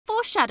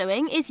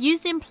Foreshadowing is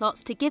used in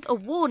plots to give a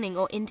warning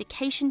or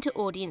indication to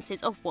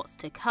audiences of what's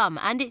to come,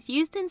 and it's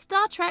used in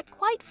Star Trek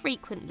quite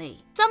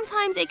frequently.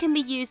 Sometimes it can be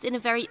used in a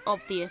very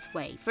obvious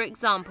way. For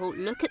example,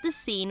 look at the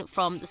scene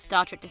from the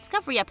Star Trek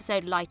Discovery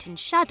episode Light and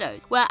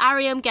Shadows, where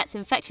Ariam gets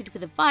infected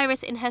with a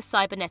virus in her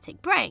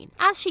cybernetic brain.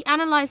 As she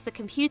analysed the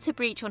computer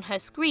breach on her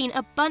screen,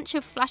 a bunch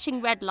of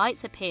flashing red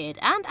lights appeared,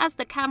 and as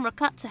the camera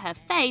cut to her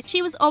face,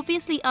 she was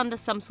obviously under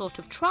some sort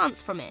of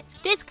trance from it.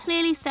 This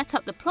clearly set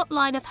up the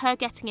plotline of her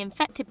getting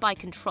infected by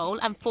Control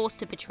and forced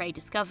to betray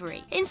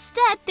Discovery.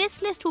 Instead,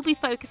 this list will be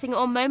focusing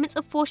on moments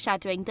of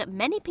foreshadowing that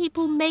many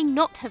people may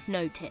not have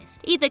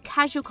noticed. Either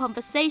casual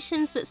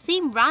conversations that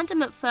seem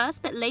random at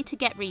first but later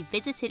get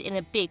revisited in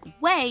a big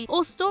way,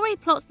 or story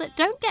plots that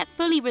don't get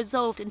fully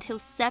resolved until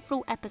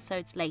several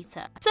episodes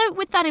later. So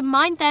with that in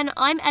mind then,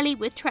 I'm Ellie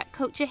with Trek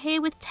Culture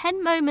here with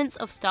 10 moments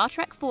of Star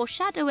Trek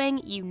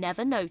foreshadowing you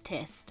never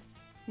noticed.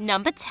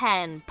 Number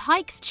 10.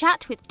 Pike's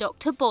chat with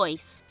Dr.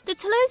 Boyce. The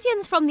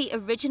Talosians from the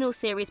original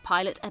series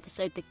pilot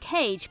episode The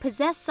Cage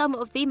possess some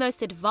of the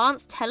most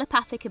advanced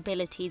telepathic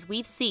abilities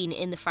we've seen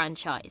in the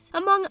franchise.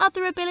 Among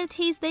other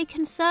abilities, they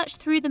can search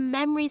through the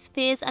memories,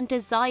 fears and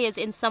desires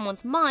in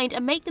someone's mind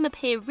and make them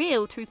appear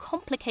real through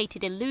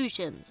complicated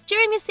illusions.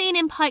 During the scene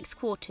in Pike's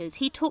quarters,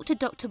 he talked to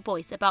Dr.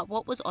 Boyce about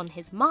what was on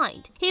his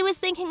mind. He was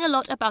thinking a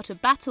lot about a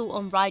battle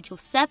on Rigel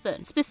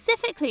 7,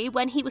 specifically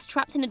when he was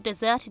trapped in a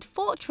deserted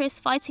fortress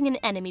fighting an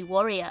enemy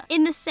warrior.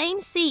 In the same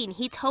scene,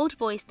 he told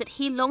Boyce that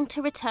he longed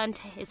to return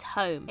to his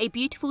home, a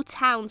beautiful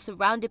town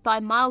surrounded by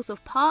miles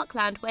of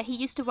parkland where he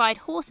used to ride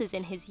horses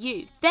in his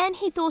youth. Then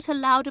he thought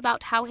aloud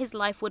about how his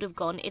life would have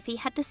gone if he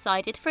had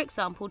decided, for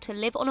example, to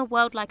live on a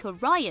world like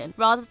Orion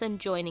rather than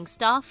joining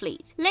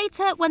Starfleet.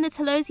 Later, when the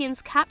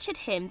Talosians captured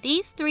him,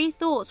 these three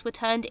thoughts were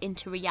turned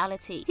into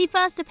reality. He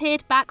first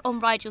appeared back on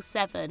Rigel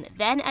 7,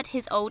 then at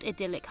his old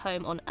idyllic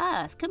home on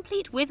Earth,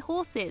 complete with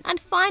horses,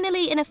 and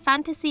finally in a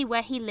fantasy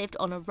where he lived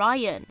on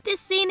Orion. This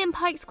scene in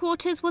Pike's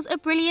quarters was a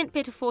brilliant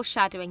bit of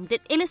foreshadowing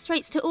that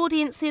illustrates to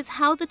audiences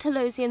how the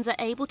Talosians are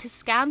able to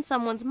scan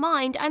someone's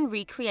mind and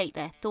recreate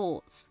their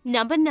thoughts.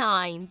 Number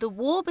 9. The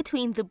war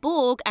between the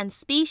Borg and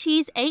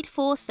Species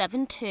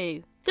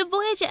 8472. The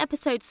Voyager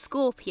episode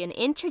Scorpion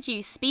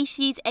introduced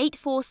Species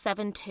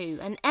 8472,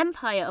 an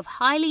empire of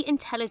highly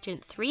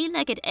intelligent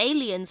three-legged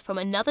aliens from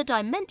another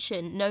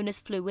dimension known as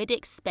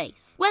fluidic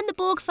space. When the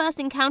Borg first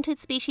encountered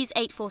Species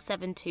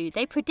 8472,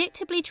 they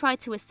predictably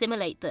tried to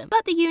assimilate them,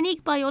 but the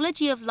unique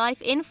biology of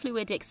life in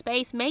fluidic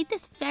space made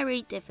this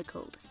very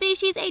difficult.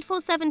 Species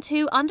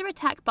 8472, under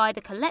attack by the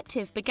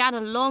Collective, began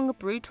a long,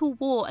 brutal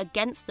war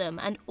against them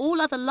and all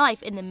other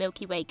life in the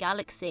Milky Way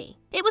galaxy.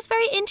 It was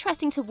very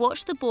interesting to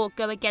watch the Borg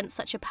go against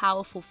such a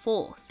powerful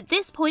force. At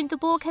this point, the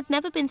Borg had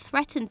never been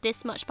threatened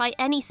this much by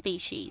any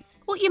species.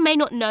 What you may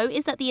not know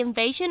is that the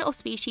invasion of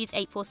Species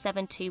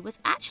 8472 was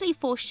actually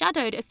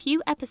foreshadowed a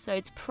few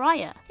episodes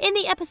prior. In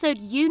the episode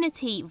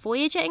Unity,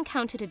 Voyager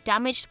encountered a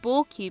damaged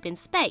Borg cube in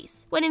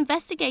space. When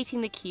investigating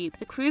the cube,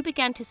 the crew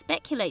began to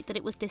speculate that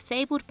it was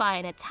disabled by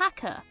an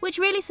attacker, which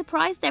really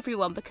surprised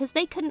everyone because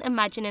they couldn't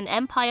imagine an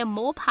empire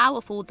more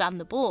powerful than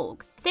the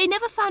Borg. They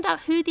never found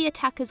out who the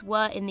attackers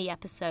were in the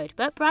episode,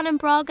 but Brannon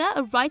Braga,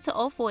 a writer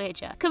of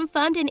Voyager,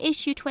 confirmed in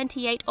issue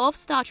 28 of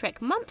Star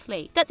Trek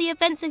Monthly that the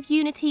events of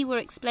Unity were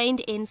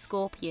explained in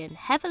Scorpion,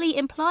 heavily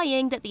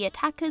implying that the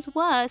attackers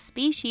were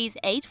Species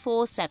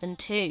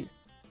 8472.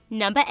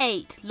 Number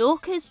 8.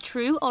 Lorca's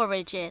true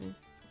origin.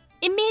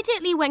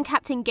 Immediately when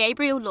Captain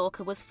Gabriel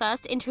Lorca was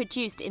first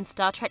introduced in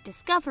Star Trek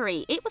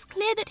Discovery, it was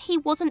clear that he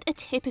wasn't a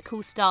typical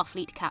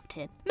Starfleet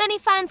captain. Many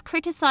fans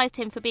criticised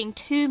him for being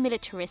too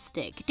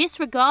militaristic,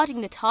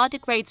 disregarding the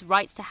tardigrade's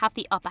rights to have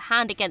the upper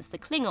hand against the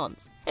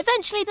Klingons.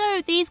 Eventually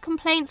though, these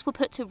complaints were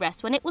put to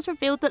rest when it was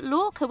revealed that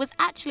Lorca was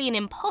actually an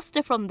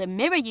imposter from the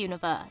Mirror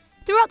universe.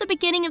 Throughout the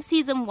beginning of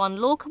Season 1,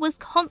 Lorca was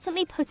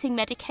constantly putting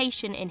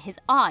medication in his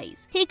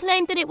eyes. He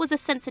claimed that it was a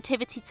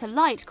sensitivity to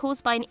light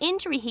caused by an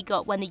injury he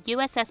got when the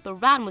USS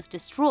Buran was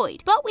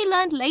destroyed, but we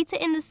learned later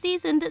in the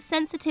season that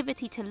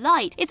sensitivity to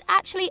light is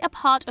actually a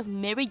part of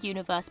Mirror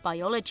universe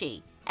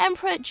biology.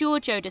 Emperor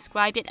Giorgio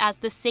described it as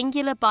the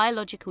singular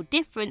biological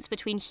difference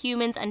between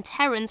humans and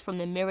Terrans from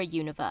the Mirror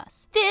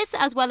universe. This,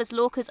 as well as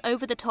Lorca's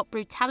over-the-top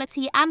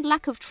brutality and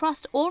lack of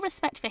trust or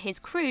respect for his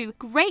crew,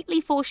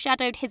 greatly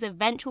foreshadowed his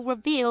eventual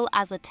reveal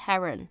as a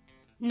Terran.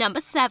 Number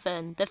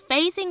 7. The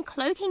phasing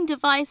cloaking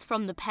device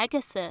from the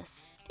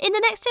Pegasus. In the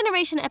Next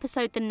Generation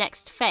episode The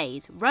Next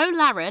Phase, Ro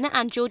Laren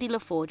and Geordie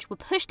LaForge were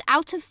pushed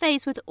out of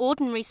phase with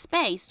ordinary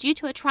space due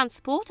to a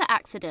transporter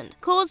accident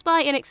caused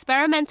by an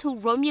experimental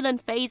Romulan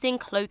phasing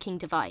cloaking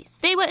device.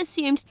 They were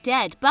assumed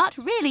dead, but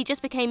really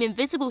just became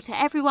invisible to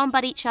everyone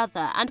but each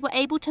other and were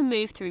able to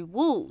move through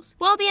walls.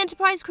 While the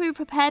Enterprise crew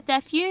prepared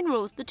their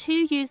funerals, the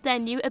two used their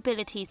new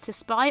abilities to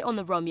spy on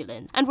the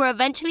Romulans and were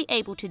eventually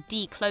able to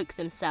decloak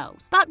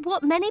themselves. But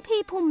what many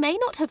people may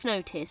not have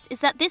noticed is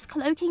that this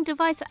cloaking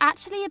device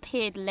actually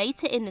appeared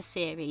later in the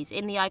series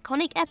in the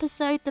iconic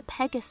episode The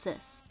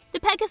Pegasus. The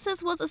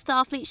Pegasus was a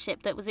Starfleet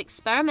ship that was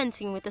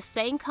experimenting with the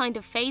same kind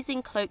of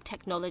phasing cloak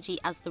technology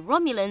as the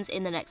Romulans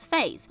in the next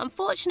phase.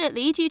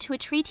 Unfortunately, due to a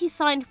treaty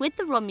signed with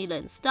the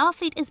Romulans,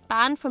 Starfleet is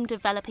banned from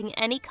developing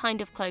any kind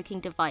of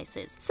cloaking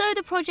devices, so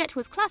the project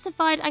was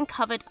classified and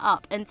covered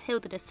up until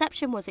the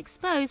deception was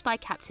exposed by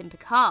Captain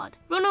Picard.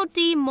 Ronald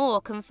D.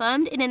 Moore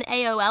confirmed in an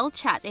AOL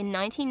chat in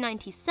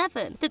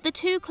 1997 that the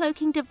two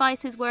cloaking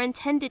devices were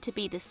intended to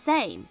be the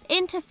same.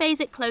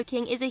 Interphasic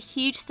cloaking is a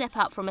huge step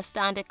up from a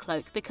standard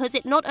cloak because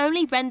it not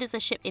only renders a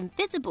ship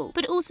invisible,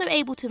 but also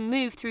able to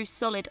move through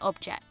solid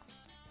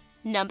objects.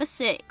 Number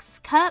 6.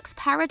 Kirk's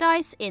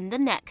Paradise in the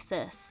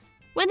Nexus.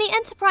 When the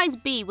Enterprise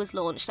B was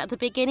launched at the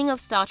beginning of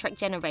Star Trek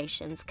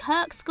Generations,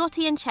 Kirk,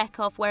 Scotty and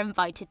Chekhov were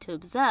invited to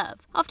observe.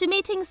 After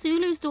meeting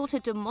Sulu's daughter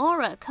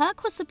Demora,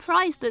 Kirk was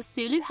surprised that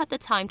Sulu had the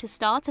time to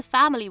start a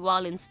family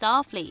while in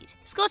Starfleet.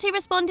 Scotty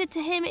responded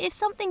to him, "If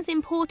something's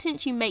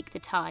important, you make the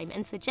time,"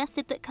 and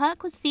suggested that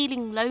Kirk was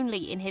feeling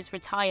lonely in his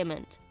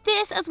retirement.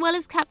 This, as well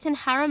as Captain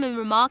Harriman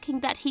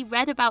remarking that he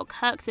read about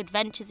Kirk's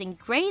adventures in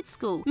grade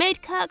school,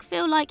 made Kirk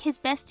feel like his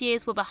best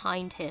years were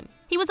behind him.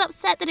 He was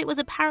upset that it was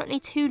apparently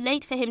too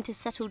late for him to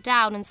settle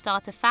down and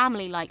start a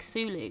family like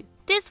Sulu.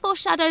 This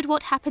foreshadowed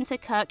what happened to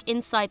Kirk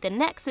inside the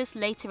Nexus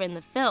later in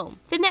the film.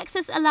 The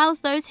Nexus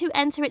allows those who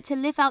enter it to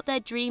live out their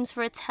dreams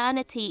for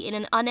eternity in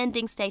an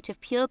unending state of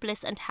pure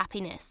bliss and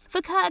happiness.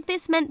 For Kirk,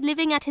 this meant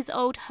living at his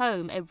old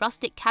home, a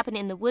rustic cabin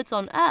in the woods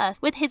on Earth,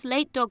 with his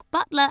late dog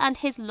Butler and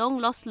his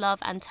long-lost love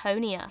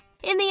Antonia.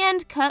 In the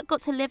end, Kirk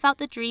got to live out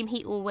the dream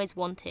he always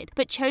wanted,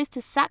 but chose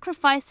to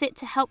sacrifice it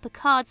to help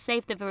Picard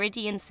save the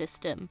Viridian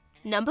system.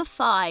 Number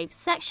 5.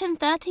 Section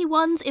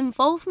 31's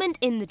involvement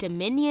in the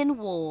Dominion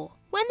War.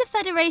 When the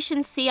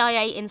Federation's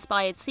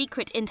CIA-inspired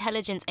secret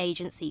intelligence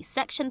agency,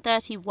 Section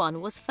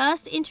 31, was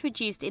first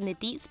introduced in the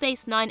Deep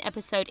Space Nine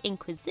episode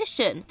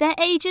Inquisition, their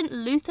agent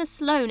Luther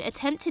Sloan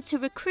attempted to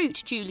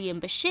recruit Julian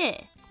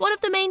Bashir. One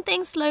of the main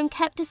things Sloan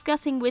kept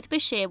discussing with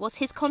Bashir was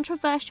his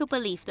controversial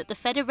belief that the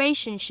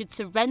Federation should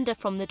surrender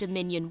from the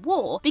Dominion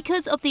War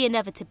because of the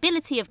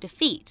inevitability of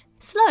defeat.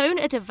 Sloan,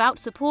 a devout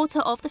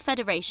supporter of the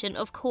Federation,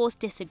 of course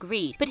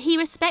disagreed, but he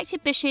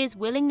respected Bashir's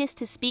willingness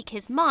to speak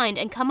his mind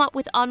and come up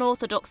with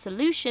unorthodox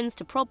solutions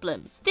to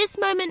problems. This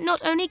moment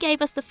not only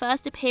gave us the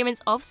first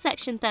appearance of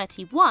Section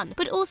 31,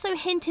 but also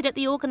hinted at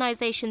the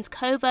organization's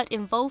covert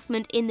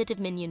involvement in the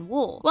Dominion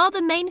War. While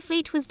the main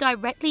fleet was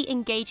directly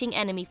engaging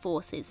enemy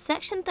forces,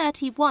 Section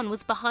 31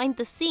 was behind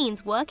the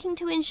scenes working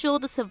to ensure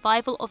the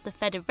survival of the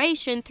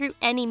Federation through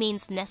any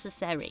means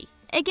necessary.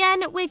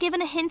 Again, we're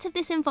given a hint of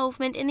this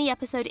involvement in the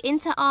episode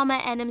Inter Arma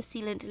Enim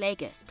Sealant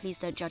Legis, please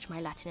don't judge my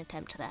Latin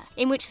attempt there,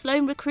 in which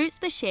Sloan recruits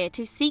Bashir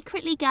to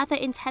secretly gather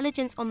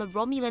intelligence on the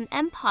Romulan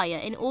Empire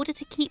in order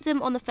to keep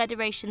them on the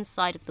Federation's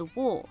side of the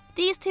war.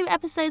 These two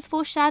episodes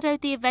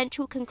foreshadowed the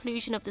eventual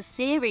conclusion of the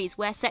series,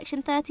 where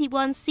Section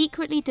 31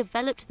 secretly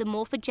developed the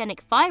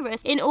morphogenic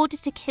virus in order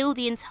to kill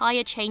the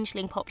entire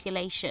changeling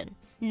population.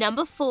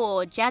 Number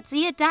 4.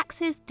 Jadzia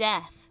Dax's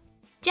death.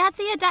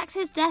 Jadzia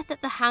Dax's death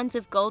at the hands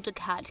of Gul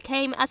Dukat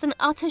came as an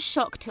utter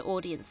shock to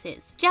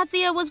audiences.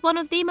 Jadzia was one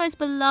of the most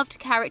beloved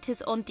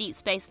characters on Deep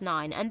Space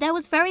Nine, and there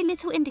was very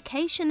little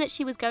indication that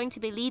she was going to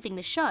be leaving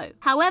the show.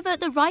 However,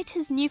 the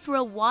writers knew for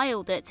a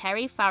while that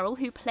Terry Farrell,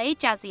 who played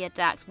Jadzia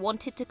Dax,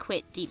 wanted to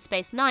quit Deep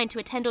Space Nine to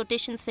attend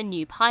auditions for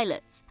new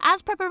pilots.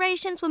 As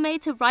preparations were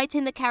made to write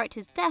in the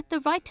character's death,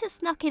 the writers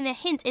snuck in a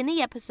hint in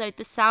the episode,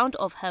 the sound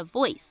of her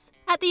voice.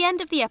 At the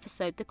end of the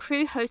episode, the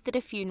crew hosted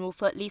a funeral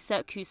for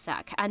Lisa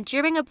Cusack, and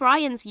during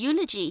O'Brien's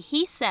eulogy,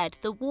 he said,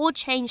 "The war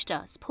changed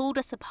us, pulled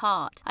us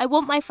apart. I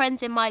want my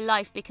friends in my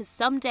life because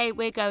someday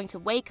we're going to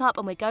wake up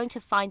and we're going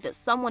to find that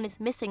someone is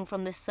missing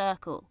from this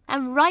circle."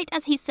 And right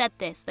as he said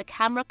this, the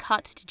camera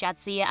cut to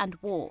Jadzia and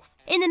Worf.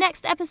 In the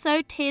next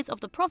episode, Tears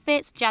of the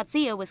Prophets,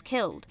 Jadzia was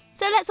killed.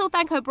 So let's all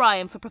thank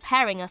O'Brien for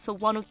preparing us for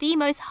one of the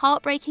most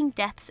heartbreaking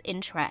deaths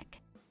in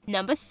Trek.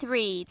 Number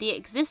 3. The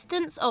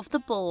existence of the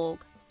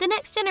Borg. The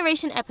Next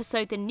Generation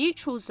episode The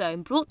Neutral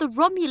Zone brought the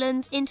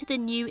Romulans into the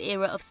new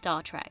era of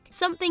Star Trek,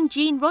 something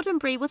Gene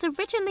Roddenberry was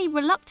originally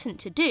reluctant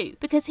to do,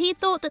 because he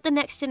thought that The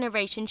Next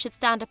Generation should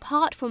stand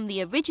apart from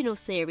the original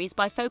series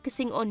by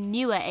focusing on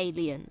newer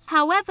aliens.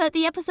 However,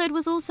 the episode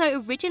was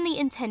also originally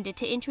intended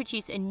to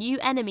introduce a new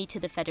enemy to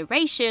the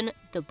Federation,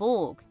 the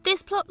Borg.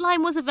 This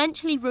plotline was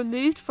eventually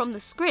removed from the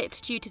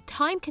script due to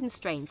time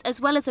constraints, as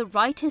well as a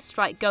writer's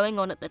strike going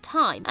on at the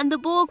time, and the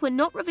Borg were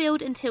not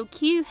revealed until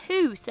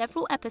Q-Who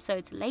several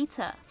episodes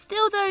later.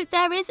 Still though,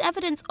 there is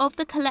evidence of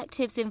the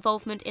collective's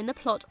involvement in the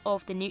plot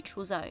of the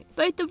Neutral Zone.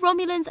 Both the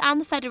Romulans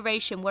and the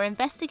Federation were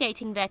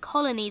investigating their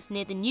colonies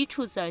near the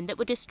Neutral Zone that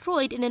were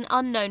destroyed in an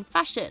unknown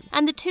fashion,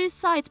 and the two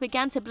sides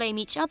began to blame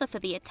each other for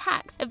the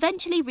attacks,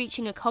 eventually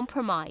reaching a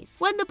compromise.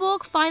 When the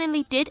Borg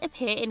finally did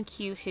appear in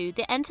Q-Who,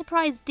 the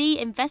Enterprise D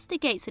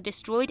investigates the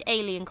destroyed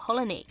alien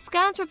colony.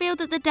 Scans reveal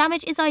that the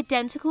damage is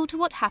identical to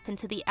what happened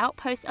to the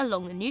outpost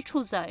along the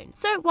Neutral Zone.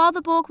 So while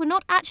the Borg were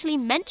not actually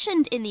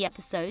mentioned in the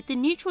episode, the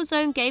Neutral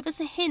Zone gave us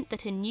a hint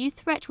that a new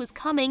threat was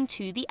coming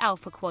to the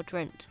Alpha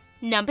Quadrant.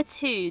 Number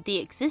 2. The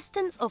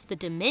existence of the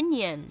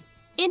Dominion.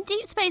 In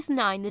Deep Space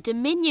Nine, the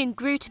Dominion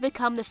grew to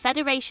become the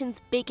Federation's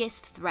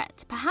biggest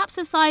threat, perhaps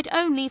aside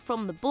only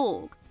from the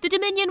Borg. The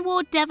Dominion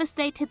War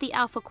devastated the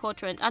Alpha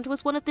Quadrant and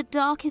was one of the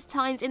darkest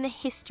times in the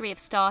history of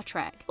Star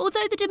Trek.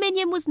 Although the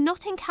Dominion was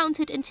not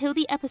encountered until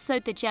the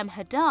episode The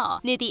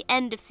Jem'Hadar, near the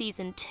end of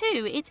Season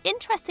 2, it's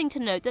interesting to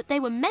note that they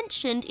were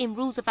mentioned in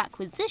Rules of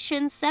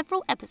Acquisition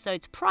several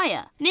episodes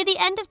prior. Near the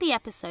end of the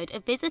episode, a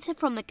visitor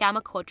from the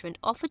Gamma Quadrant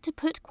offered to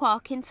put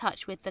Quark in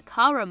touch with the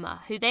Karama,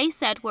 who they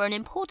said were an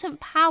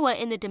important power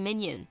in the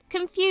Dominion.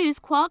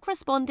 Confused, Quark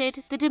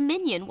responded, "The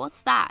Dominion,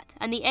 what's that?"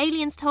 And the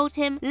aliens told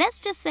him,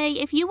 "Let's just say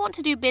if you want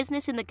to do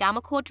business in the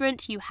Gamma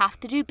Quadrant, you have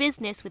to do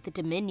business with the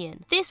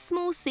Dominion." This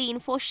small scene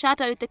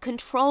foreshadowed the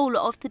control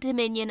of the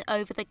Dominion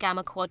over the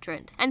Gamma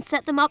Quadrant and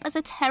set them up as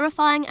a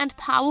terrifying and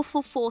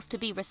powerful force to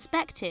be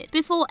respected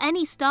before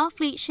any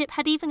Starfleet ship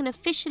had even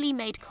officially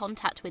made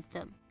contact with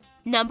them.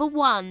 Number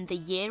 1. The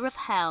Year of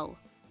Hell.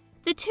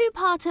 The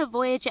two-parter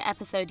Voyager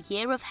episode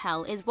Year of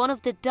Hell is one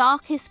of the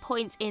darkest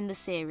points in the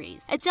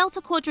series. A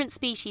Delta Quadrant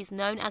species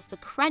known as the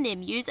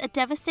Krenim use a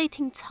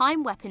devastating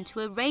time weapon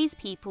to erase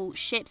people,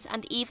 ships,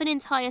 and even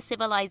entire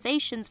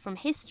civilizations from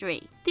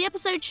history. The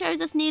episode shows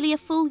us nearly a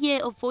full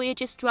year of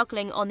Voyager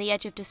struggling on the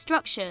edge of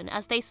destruction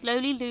as they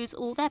slowly lose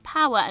all their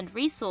power and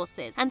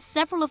resources, and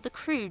several of the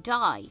crew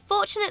die.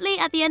 Fortunately,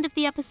 at the end of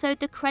the episode,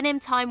 the Krenim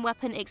time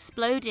weapon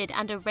exploded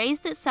and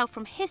erased itself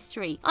from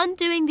history,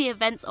 undoing the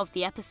events of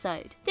the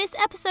episode. This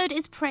episode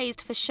is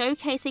praised for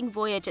showcasing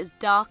Voyager's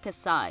darker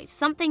side,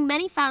 something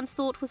many fans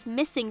thought was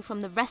missing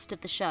from the rest of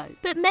the show.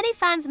 But many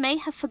fans may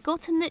have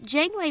forgotten that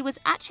Janeway was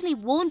actually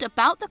warned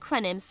about the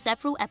Krenim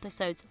several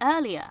episodes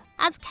earlier.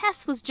 As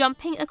Kes was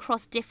jumping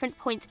across different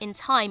points in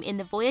time in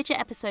the Voyager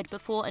episode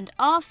before and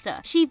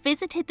after, she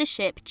visited the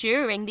ship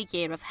during the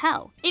Year of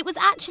Hell. It was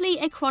actually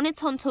a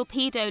Chroniton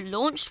torpedo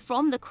launched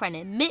from the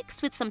Krenim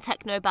mixed with some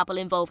technobabble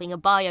involving a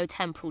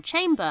biotemporal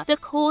chamber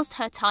that caused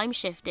her time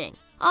shifting.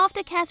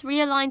 After Kes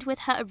realigned with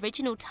her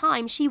original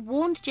time, she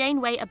warned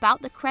Janeway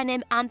about the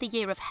Krenim and the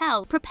Year of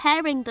Hell,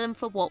 preparing them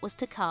for what was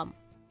to come.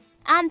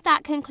 And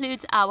that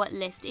concludes our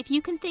list. If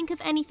you can think of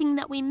anything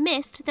that we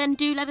missed, then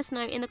do let us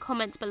know in the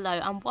comments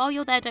below. And while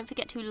you're there, don't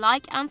forget to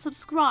like and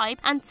subscribe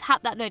and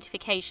tap that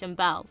notification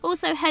bell.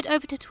 Also, head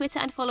over to Twitter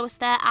and follow us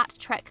there at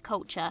Trek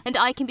Culture. And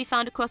I can be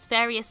found across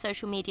various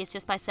social medias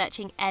just by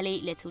searching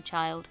Ellie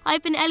Littlechild.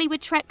 I've been Ellie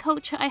with Trek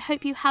Culture. I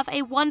hope you have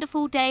a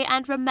wonderful day,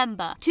 and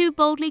remember to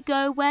boldly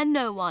go where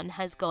no one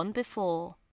has gone before.